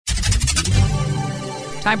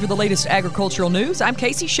Time for the latest agricultural news. I'm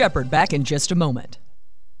KC Sheperd, back in just a moment.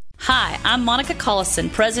 Hi, I'm Monica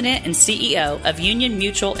Collison, President and CEO of Union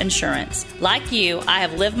Mutual Insurance. Like you, I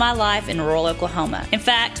have lived my life in rural Oklahoma. In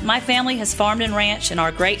fact, my family has farmed and ranched in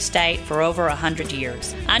our great state for over 100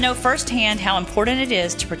 years. I know firsthand how important it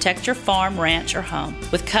is to protect your farm, ranch, or home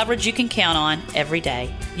with coverage you can count on every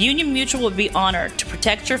day. Union Mutual would be honored to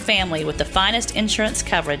protect your family with the finest insurance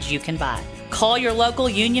coverage you can buy. Call your local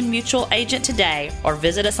Union Mutual agent today or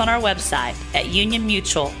visit us on our website at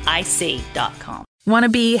unionmutualic.com. Want to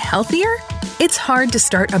be healthier? It's hard to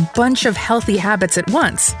start a bunch of healthy habits at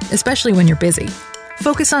once, especially when you're busy.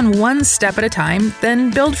 Focus on one step at a time,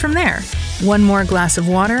 then build from there. One more glass of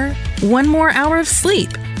water, one more hour of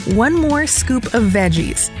sleep, one more scoop of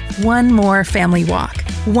veggies, one more family walk.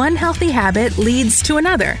 One healthy habit leads to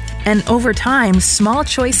another. And over time, small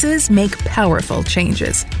choices make powerful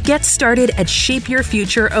changes. Get started at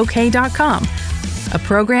shapeyourfutureok.com, a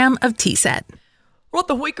program of TSET. We're at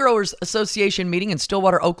the Wheat Growers Association meeting in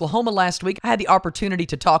Stillwater, Oklahoma last week. I had the opportunity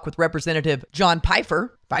to talk with Representative John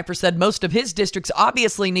Pfeiffer. Pfeiffer said most of his districts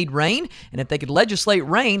obviously need rain, and if they could legislate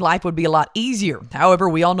rain, life would be a lot easier. However,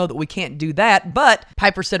 we all know that we can't do that, but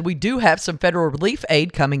Pfeiffer said we do have some federal relief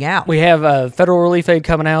aid coming out. We have federal relief aid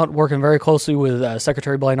coming out, working very closely with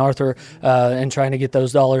Secretary Blaine Arthur and trying to get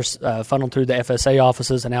those dollars funneled through the FSA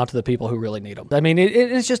offices and out to the people who really need them. I mean,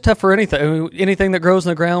 it's just tough for anything. Anything that grows in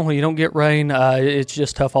the ground, when you don't get rain, it's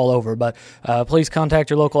just tough all over. But please contact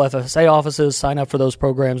your local FSA offices, sign up for those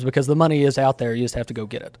programs, because the money is out there. You just have to go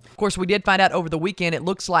get it. Of course, we did find out over the weekend, it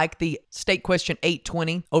looks like the state question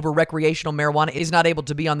 820 over recreational marijuana is not able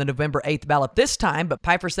to be on the November 8th ballot this time, but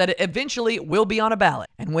Pfeiffer said it eventually will be on a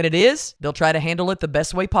ballot. And when it is, they'll try to handle it the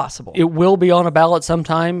best way possible. It will be on a ballot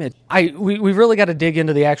sometime. We've really got to dig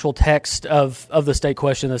into the actual text of the state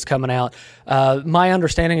question that's coming out. My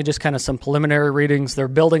understanding is just kind of some preliminary readings. They're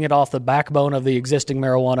building it off the backbone of the existing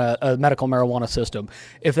medical marijuana system.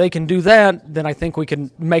 If they can do that, then I think we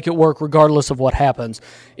can make it work regardless of what happens.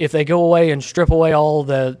 If they go away and strip away all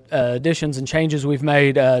the additions and changes we've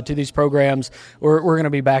made to these programs, we're going to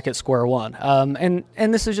be back at square one. And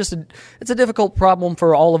this is just it's a difficult problem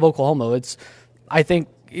for all of Oklahoma. I think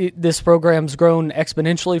this program's grown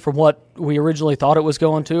exponentially from what we originally thought it was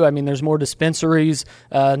going to. I mean, there's more dispensaries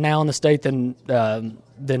now in the state than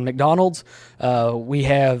McDonald's. We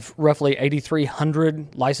have roughly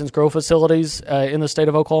 8,300 licensed grow facilities in the state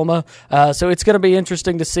of Oklahoma. So it's going to be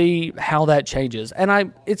interesting to see how that changes.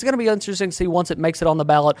 And it's going to be interesting to see, once it makes it on the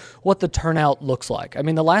ballot, what the turnout looks like. I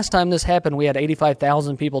mean, the last time this happened, we had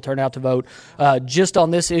 85,000 people turn out to vote just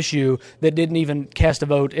on this issue that didn't even cast a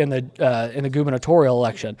vote in the gubernatorial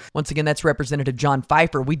election. Once again, that's Representative John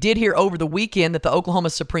Pfeiffer. We did hear over the weekend that the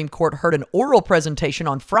Oklahoma Supreme Court heard an oral presentation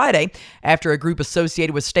on Friday after a group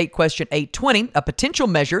associated with State Question 820, a potential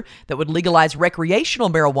measure that would legalize recreational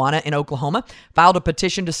marijuana in Oklahoma, filed a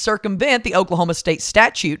petition to circumvent the Oklahoma state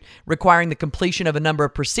statute requiring the completion of a number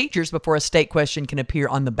of procedures before a state question can appear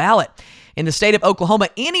on the ballot. In the state of Oklahoma,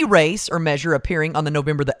 any race or measure appearing on the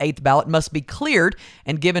November the 8th ballot must be cleared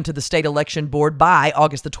and given to the state election board by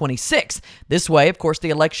August the 26th. This way, of course, the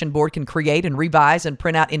election board can create and revise and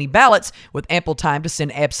print out any ballots with ample time to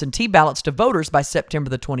send absentee ballots to voters by September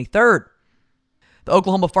the 23rd. The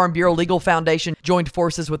Oklahoma Farm Bureau Legal Foundation joined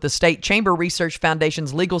forces with the State Chamber Research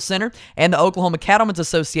Foundation's Legal Center and the Oklahoma Cattlemen's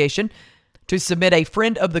Association to submit a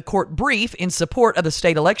friend of the court brief in support of the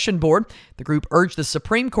state election board. The group urged the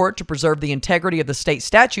Supreme Court to preserve the integrity of the state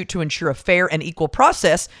statute to ensure a fair and equal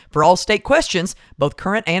process for all state questions, both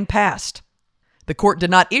current and past. The court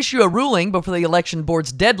did not issue a ruling before the election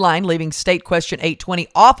board's deadline, leaving State Question 820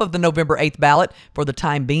 off of the November 8th ballot for the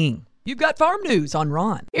time being. You've got farm news on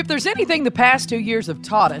Ron. If there's anything the past 2 years have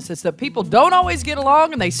taught us, it's that people don't always get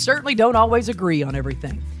along and they certainly don't always agree on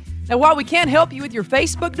everything. Now, while we can't help you with your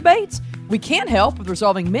Facebook debates, we can help with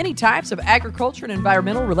resolving many types of agriculture and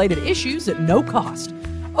environmental related issues at no cost.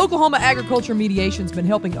 Oklahoma Agriculture Mediation's been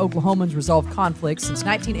helping Oklahomans resolve conflicts since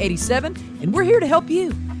 1987, and we're here to help you.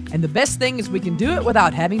 And the best thing is we can do it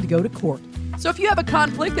without having to go to court. So if you have a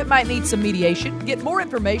conflict that might need some mediation, get more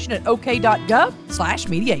information at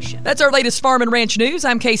ok.gov/mediation. That's our latest farm and ranch news.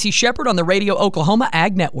 I'm KC Sheperd on the Radio Oklahoma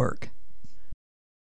Ag Network.